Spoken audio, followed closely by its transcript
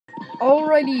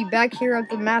Alrighty, back here at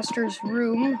the master's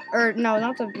room. Or, no,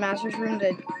 not the master's room,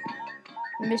 the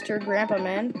Mr. Grandpa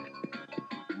Man.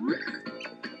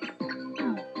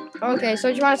 Okay, so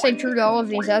I just want to say true to all of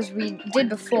these as we did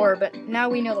before, but now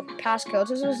we know the passcodes.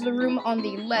 This is the room on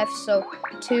the left, so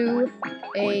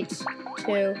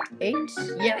 2828.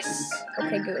 Yes!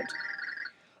 Okay, good.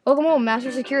 Welcome home,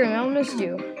 Master Security. I missed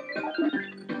you.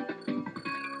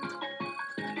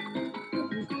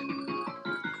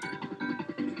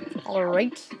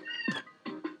 Alright.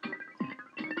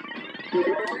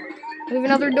 We have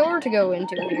another door to go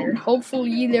into here.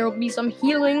 Hopefully there will be some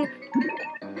healing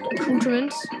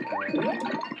accoutrements.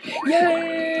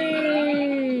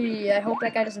 Yay! I hope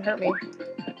that guy doesn't hurt me.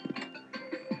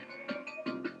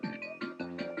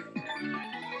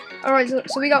 Alright, so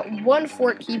we got one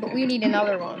fort key, but we need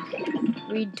another one.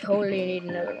 We totally need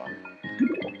another one.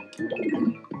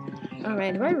 Oh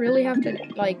man, do I really have to,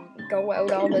 like, go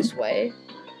out all this way?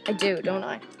 I do, don't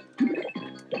I?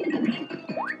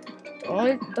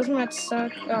 Well, doesn't that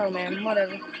suck? Oh man,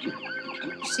 whatever.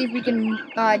 See if we can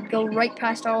go right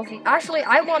past all of the. Actually,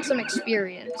 I want some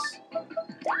experience.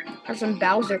 Or some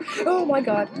Bowser. Oh my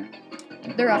god.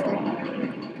 They're after me.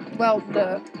 Well,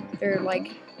 they're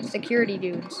like security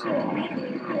dudes.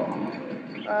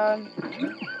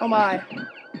 Oh my.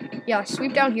 Yeah,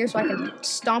 sweep down here so I can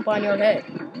stomp on your head.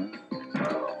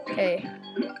 Okay.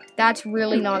 That's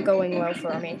really not going well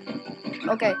for me.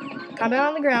 Okay, come down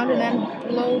on the ground and then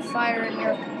blow fire in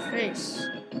your face.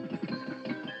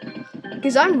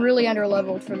 Because I'm really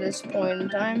underleveled for this point in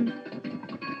time.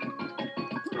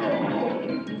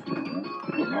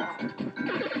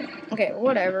 Okay,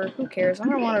 whatever. Who cares? I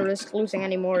don't want to risk losing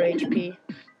any more HP.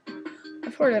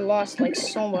 I've already lost, like,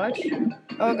 so much.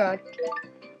 Oh, God.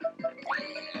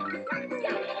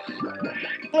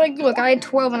 Like, look, I had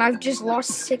 12 and I've just lost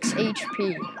 6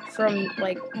 HP from,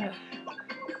 like...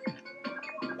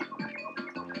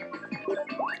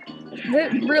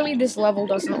 Really, this level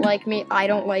doesn't like me. I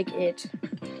don't like it.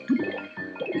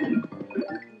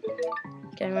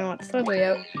 Okay, I'm gonna want Thudley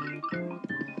out.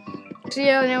 So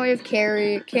yeah, now we have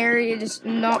Carrie. Carrie is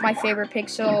not my favorite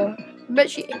Pixel,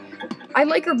 but I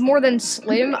like her more than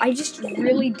Slim. I just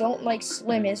really don't like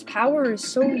Slim. His power is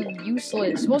so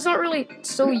useless. Well, it's not really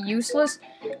so useless.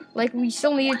 Like, we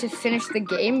still needed to finish the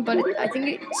game, but I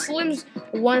think Slim's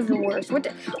one of the worst. What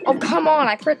the? Oh, come on!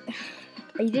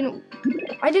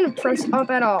 I didn't press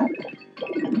up at all.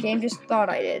 Game just thought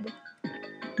I did.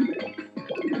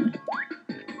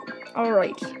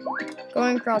 Alright.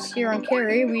 Going across here on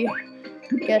Carrie, we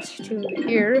get to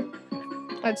here.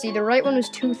 Let's see, the right one is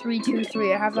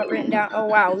 2323. I have that written down. Oh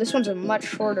wow, this one's a much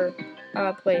shorter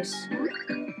place.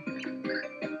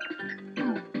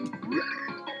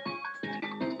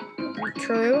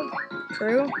 True.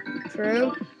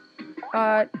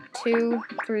 2,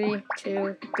 3,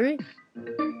 2, 3.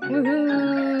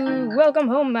 Woohoo! Welcome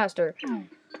home, Master.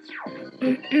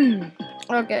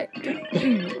 Okay.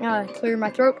 Clear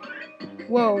my throat.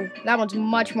 Whoa, that one's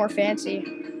much more fancy.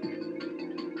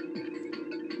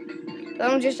 That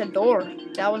one's just a door.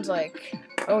 That one's like,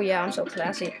 oh yeah, I'm so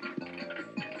classy.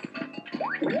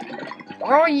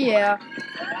 Oh yeah.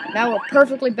 Now we're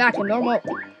perfectly back to normal.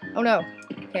 Oh no.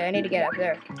 Okay, I need to get up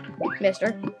there,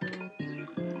 mister.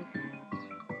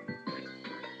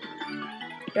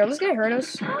 Yo, this guy hurt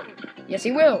us? Yes,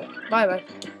 he will. Bye-bye.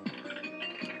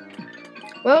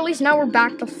 Well, at least now we're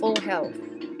back to full health.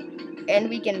 And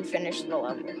we can finish the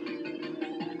level.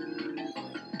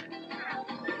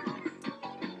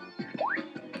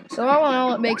 So all in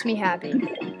all, it makes me happy.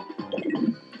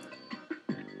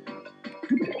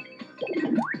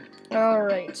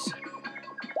 Alright.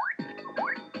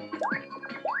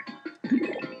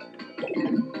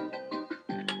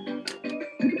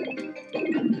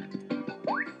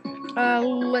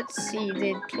 Let's see,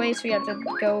 the place we have to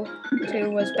go to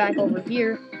was back over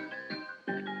here.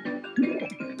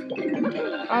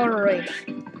 Alright.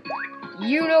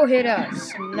 You no hit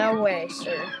us. No way,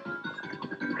 sir.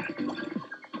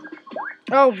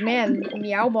 Oh man,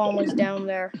 Meow Bomb was down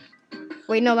there.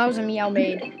 Wait, no, that was a Meow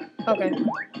Maid. Okay.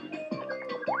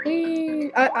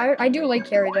 I do like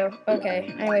Carrie though.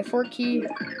 Okay. Anyway, fort key.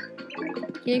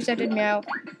 He accepted Meow.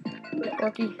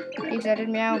 Fort key. He accepted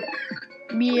Meow.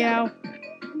 Meow.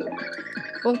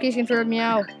 Both keys confirmed.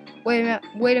 Meow. Wait a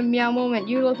meow moment.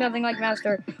 You look nothing like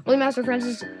Master. Only Master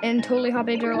Francis and totally hot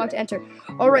babes are allowed to enter.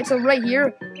 Alright, so right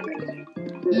here,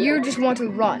 you just want to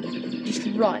run. Just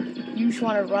run. You just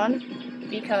want to run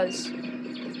because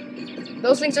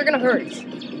those things are gonna hurt.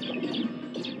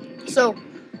 So,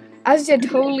 as a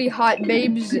totally hot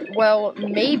babes, well,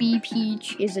 maybe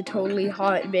Peach is a totally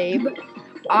hot babe.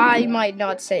 I might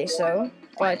not say so,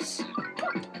 but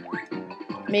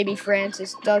maybe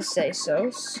Francis does say so.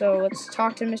 So let's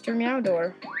talk to Mr.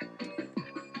 Meowdor.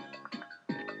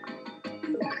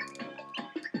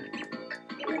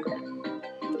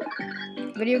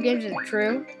 Video games is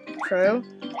true. True.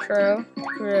 True.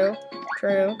 True.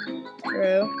 True.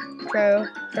 True. True.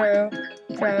 True.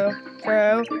 True.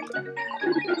 True.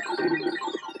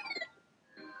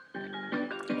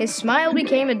 His smile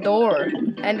became a door,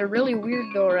 and a really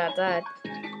weird door at that.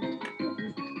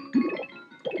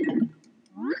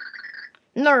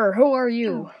 Ner, who are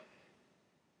you?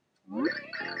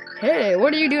 Hey,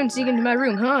 what are you doing sneaking into my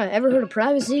room, huh? Ever heard of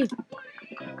privacy?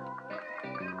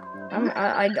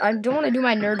 I don't want to do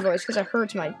my nerd voice because it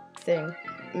hurts my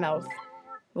mouth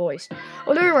voice.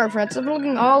 Oh, there you are, Francis. I've been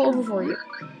looking all over for you.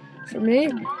 For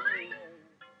me?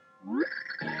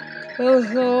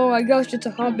 Oh my gosh, it's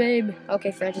a hot babe.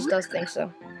 Okay, Francis does think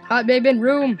so. Hot babe in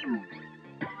room.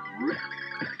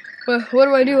 What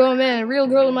do I do? Oh man, a real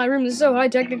girl in my room is so high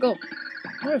technical.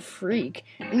 What a freak.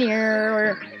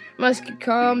 Near. Must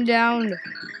calm down.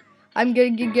 I'm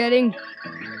getting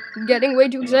way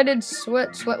too excited.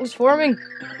 Sweat was forming.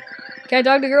 Can't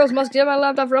talk to girls. Must get my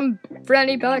laptop from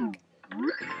Franny Pack.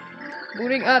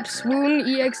 Booting up Swoon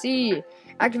EXE.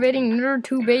 Activating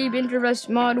Nerd2Babe interest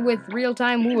mod with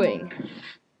real-time wooing.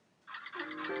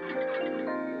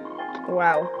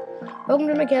 Wow. Welcome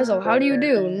to my castle. How do you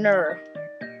do, Ner?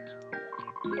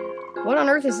 What on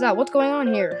earth is that? What's going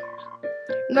on here?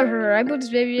 Ner, I boot this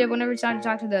baby up whenever it's time to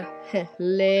talk to the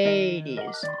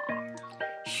ladies.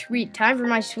 Sweet. Time for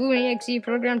my Swoon EXE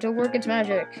program to work its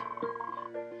magic.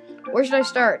 Where should I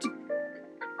start?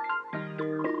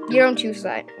 You don't choose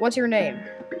that. What's your name?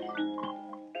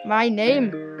 My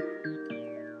name?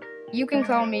 You can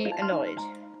call me Annoyed.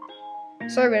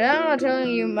 Sorry, but I'm not telling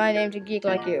you my name to geek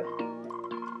like you.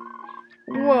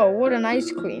 Whoa, what an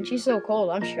ice queen. She's so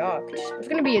cold, I'm shocked. I was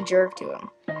gonna be a jerk to him.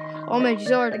 Oh man, she's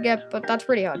so hard to get, but that's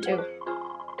pretty hot too.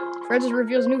 Francis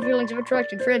reveals new feelings of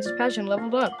attraction. Francis' passion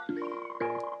leveled up.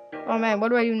 Oh man, what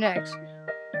do I do next?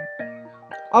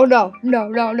 Oh no.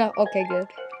 Okay, good.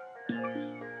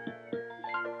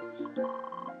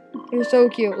 You're so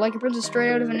cute, like a princess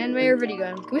straight out of an anime or video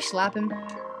game. Can we slap him?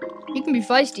 You can be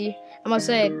feisty, I must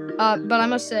say, but I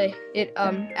must say, it,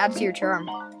 adds to your charm.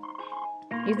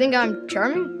 You think I'm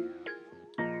charming?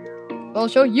 Well, I'll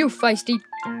show you, feisty.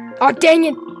 Oh, dang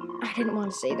it! I didn't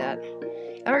want to say that.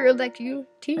 I really like you.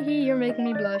 Tee-hee, you're making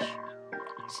me blush.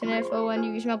 Sniff, oh, and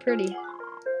you smell pretty.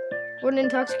 What an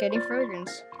intoxicating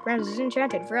fragrance. Francis is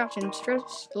enchanted. Fraction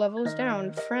stress levels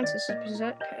down. Francis is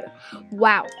possessed.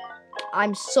 Wow.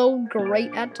 I'm so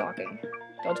great at talking.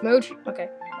 Don't smooch? Okay.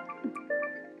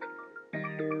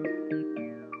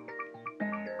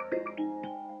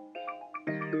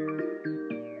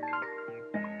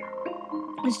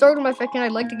 In store with my affection,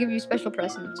 I'd like to give you special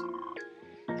presents.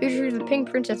 Features the Pink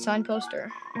Princess signed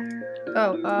poster.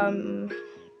 Oh,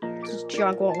 this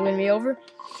junk won't win me over.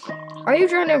 Are you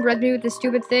trying to impress me with this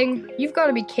stupid thing? You've got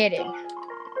to be kidding.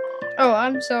 Oh,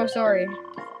 I'm so sorry.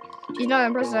 She's not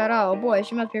impressed at all. Boy,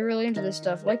 she must be really into this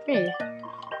stuff, like me.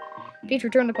 Peach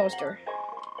returned the poster.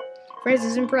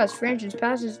 Francis is impressed.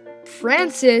 Francis's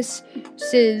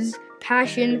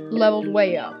passion leveled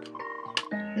way up.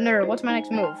 Nerd, what's my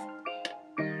next move?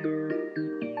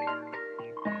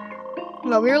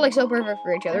 Well, we were like so perfect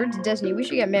for each other. It's Disney. We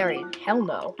should get married. Hell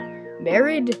no.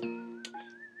 Married?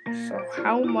 So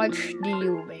how much do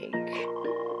you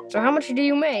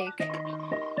make?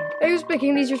 Who's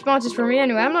picking these responses for me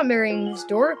anyway? I'm not marrying this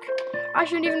dork. I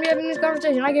shouldn't even be having this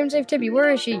conversation. I can save Tippy.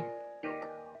 Where is she?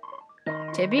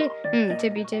 Tippy?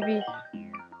 Tippy.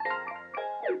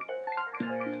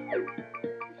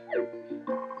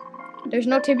 There's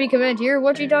no Tippy command here.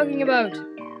 What's she talking about?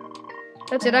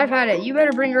 That's it. I've had it. You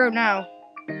better bring her out now.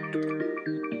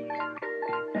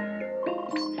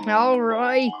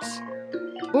 Alright.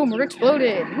 Boom, we're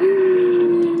exploded.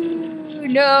 Woo!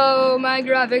 No, my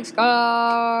graphics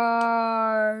card.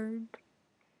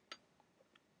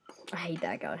 I hate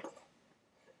that guy.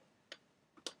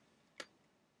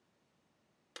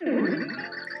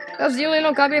 That's the only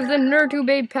known copy of the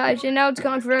Nerd2Babe patch, and now it's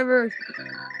gone forever.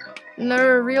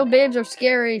 Real babes are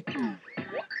scary.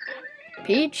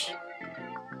 Peach?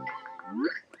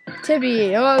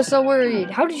 Tippy, oh, I was so worried.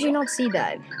 How did you not see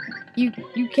that? You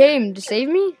came to save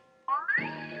me?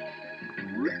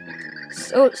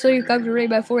 So you come to raid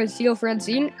by 4 and steal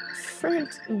Francine?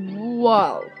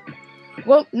 Whoa.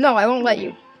 Well, no, I won't let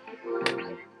you.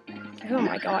 Oh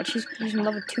my god, she's in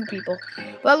love with 2 people.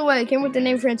 By the way, I came with the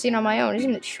name Francine on my own.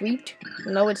 Isn't it sweet?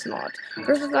 No, it's not.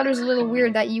 First I thought it was a little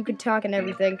weird that you could talk and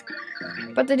everything.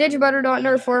 But the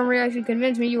DigibutterNerd forum reaction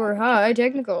convinced me you were high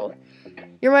technical.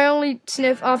 You're my only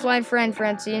sniff offline friend,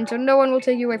 Francine, so no one will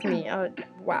take you away from me.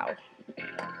 Wow.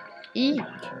 Eek.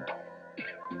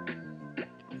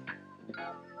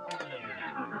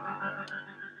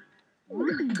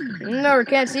 No, you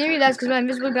can't see me. That's because my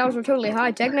invisible powers were totally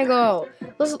high technical.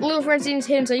 Little Francine's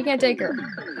hidden, so you can't take her.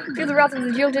 Feel the wrath of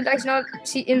the jilted X not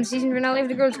in the season finale of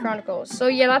the Ghost Chronicles. So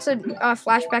yeah, that's a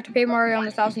flashback to Paper Mario and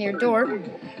the Thousand-Year Door.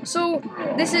 So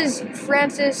this is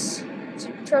Francis.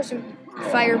 Try some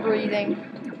fire breathing.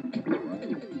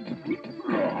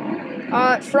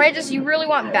 Francis, you really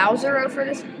want Bowser out for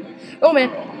this? Oh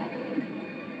man.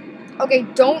 Okay,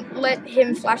 don't let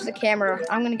him flash the camera.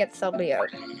 I'm gonna get Thudley out.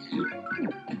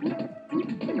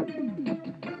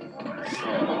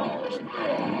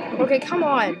 Okay, come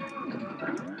on.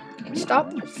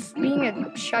 Stop being a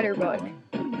shutterbug.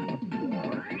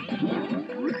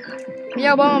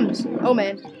 Meow bombs. Oh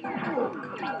man.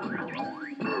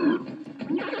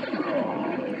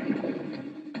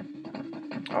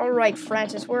 Alright,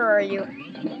 Francis, where are you?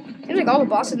 Seems like all the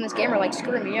bosses in this game are like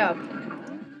screwing me up.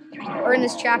 Or in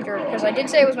this chapter, because I did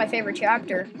say it was my favorite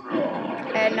chapter.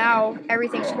 And now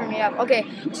everything's screwing me up. Okay,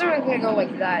 so I'm gonna go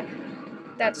like that.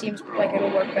 That seems like it'll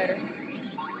work better.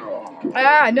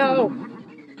 Ah, no!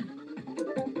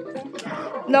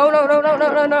 No.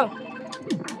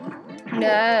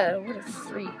 Nah, what a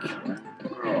freak.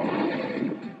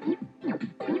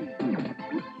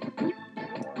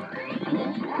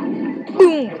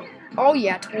 Boom! Oh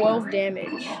yeah, 12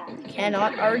 damage.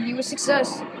 Cannot argue with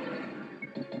success.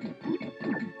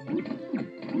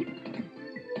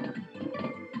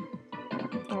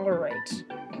 Alright.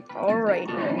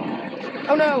 Alrighty.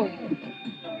 Oh no!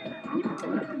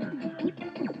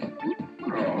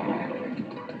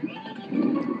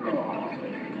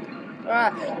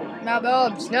 Ah, now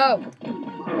bulbs, no!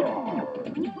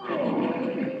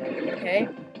 Okay.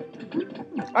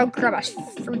 Oh crap, I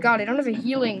forgot, I don't have a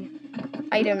healing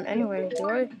item anyway, do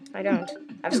I? I don't.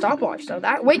 I have a stopwatch, so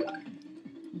that, wait!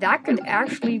 That could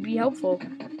actually be helpful.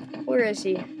 Where is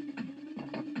he?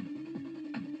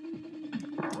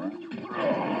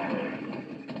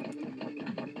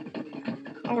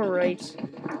 Alright.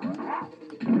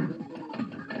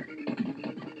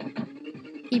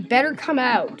 He better come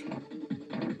out.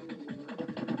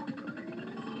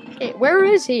 Okay, where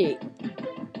is he?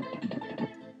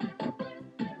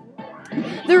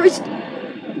 There is...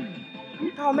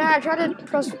 Oh man, I tried to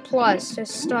press plus to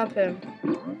stop him.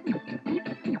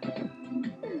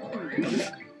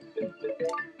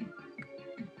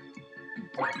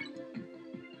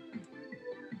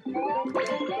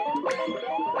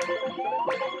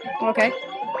 Okay.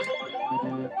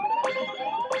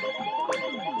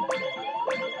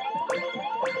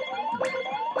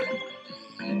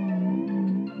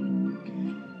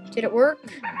 Did it work?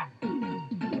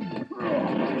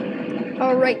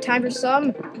 Alright, time for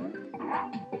some.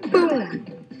 Boom!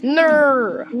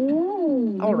 Ner!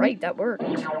 Alright, that worked.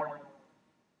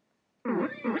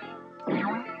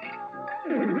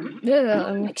 Yeah,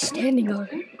 I'm like standing on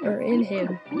or in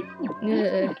him.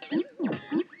 Yeah.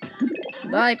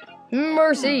 Bye.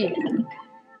 Mercy!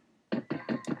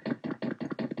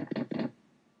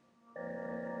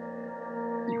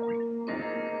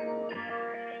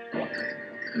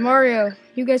 Mario,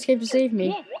 you guys came to save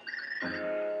me.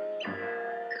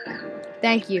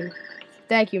 Thank you.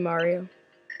 Thank you, Mario.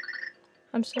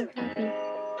 I'm so happy.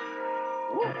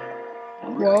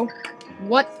 Whoa.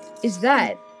 What is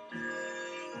that?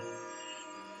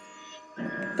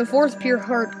 The fourth pure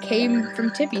heart came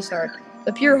from Tippy's heart.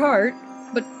 The pure heart?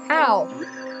 But how?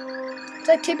 It's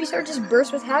like Tippy's heart just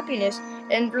burst with happiness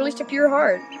and released a pure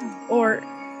heart. Or...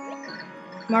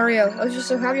 Mario, I was just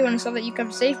so happy when I saw that you come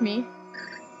to save me.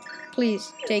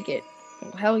 Please, take it.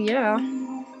 Well, hell yeah.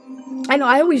 I know,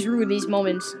 I always ruin these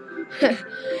moments.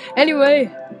 Anyway.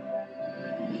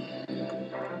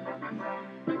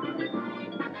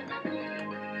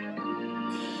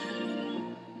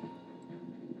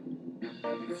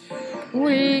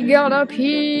 We got a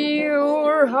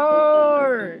pure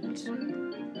heart.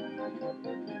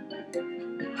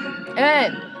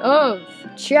 End of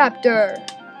chapter.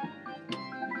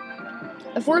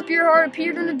 The fourth pure heart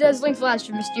appeared in a dazzling flash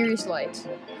of mysterious light.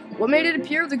 What made it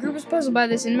appear? The group was puzzled by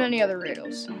this and many other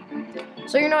riddles.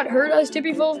 So you're not hurt? Asked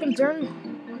Tippy, full of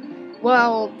concern.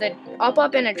 Well, the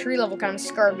up in a tree level kind of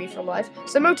scarred me for life.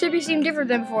 Somehow Tippy seemed different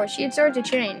than before. She had started to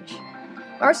change.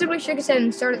 Our simply shook his head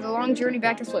and started the long journey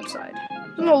back to Flipside.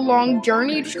 It's not a long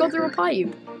journey, you just go through a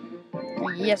pipe.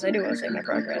 Yes, I do want to save my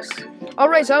progress.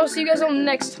 Alright, so I will see you guys all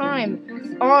next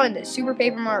time on Super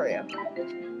Paper Mario.